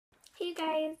Hey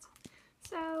guys,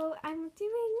 so I'm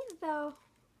doing the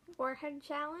Warhead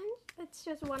challenge. It's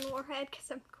just one Warhead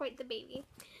because I'm quite the baby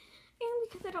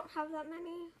and because I don't have that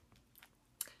many.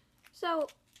 So,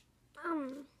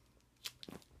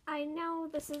 I know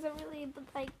this isn't really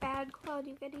like bad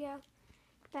quality video,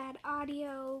 bad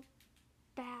audio,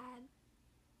 bad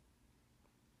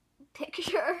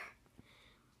picture,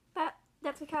 but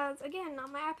that's because, again,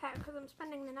 on my iPad because I'm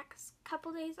spending the next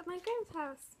couple days at my grand's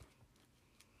house.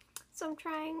 So I'm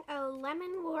trying a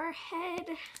lemon Warhead.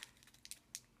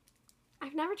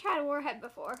 I've never tried a Warhead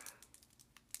before,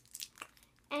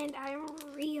 and I'm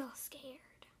real scared.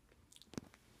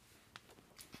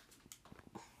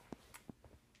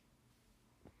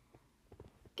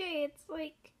 Okay, it's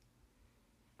like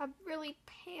a really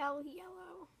pale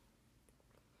yellow.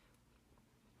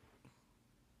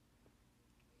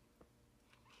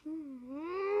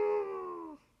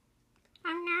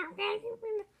 I'm not ready for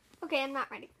this. Okay, I'm not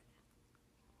ready.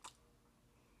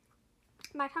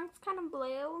 My tongue's kind of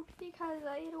blue because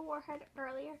I ate a Warhead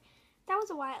earlier. That was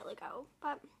a while ago,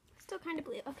 but still kind of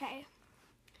blue. Okay.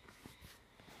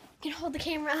 I can hold the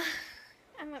camera.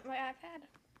 I'm at my iPad.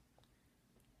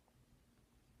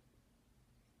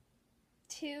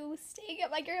 To staying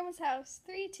at my grandma's house.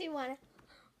 3, 2, 1.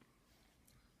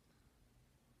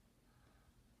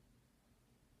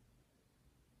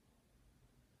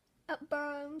 Up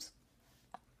bombs.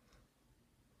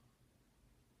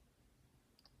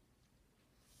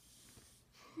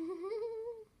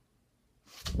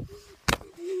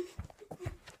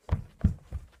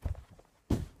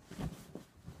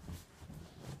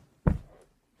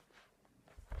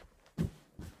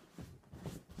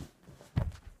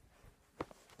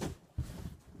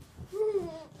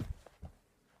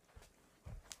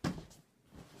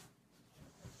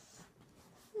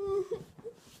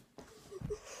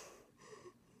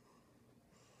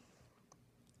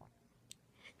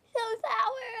 So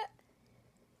sour.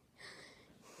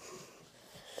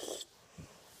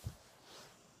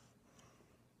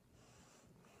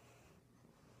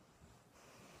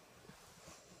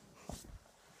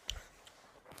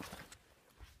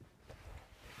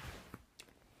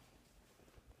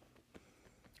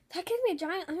 That gives me a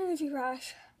giant energy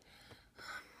rush.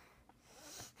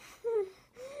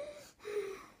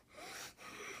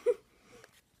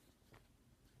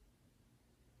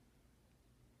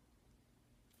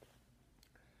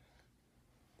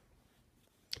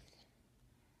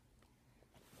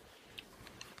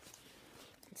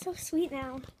 It's so sweet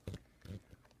now.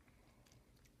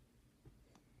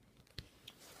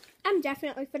 I'm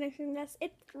definitely finishing this.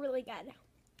 It's really good.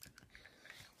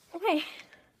 Okay.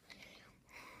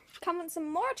 Comment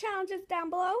some more challenges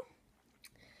down below.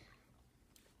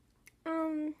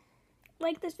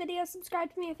 Like this video,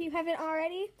 subscribe to me if you haven't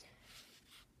already.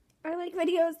 I make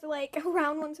videos like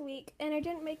around once a week, and I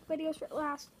didn't make videos for the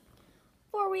last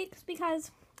 4 weeks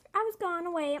because I was gone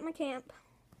away at my camp.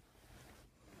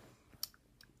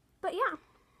 But yeah,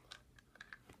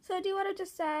 so do what I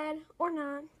just said, or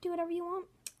not. Do whatever you want.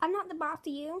 I'm not the boss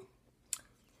of you.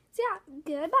 So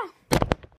yeah, goodbye.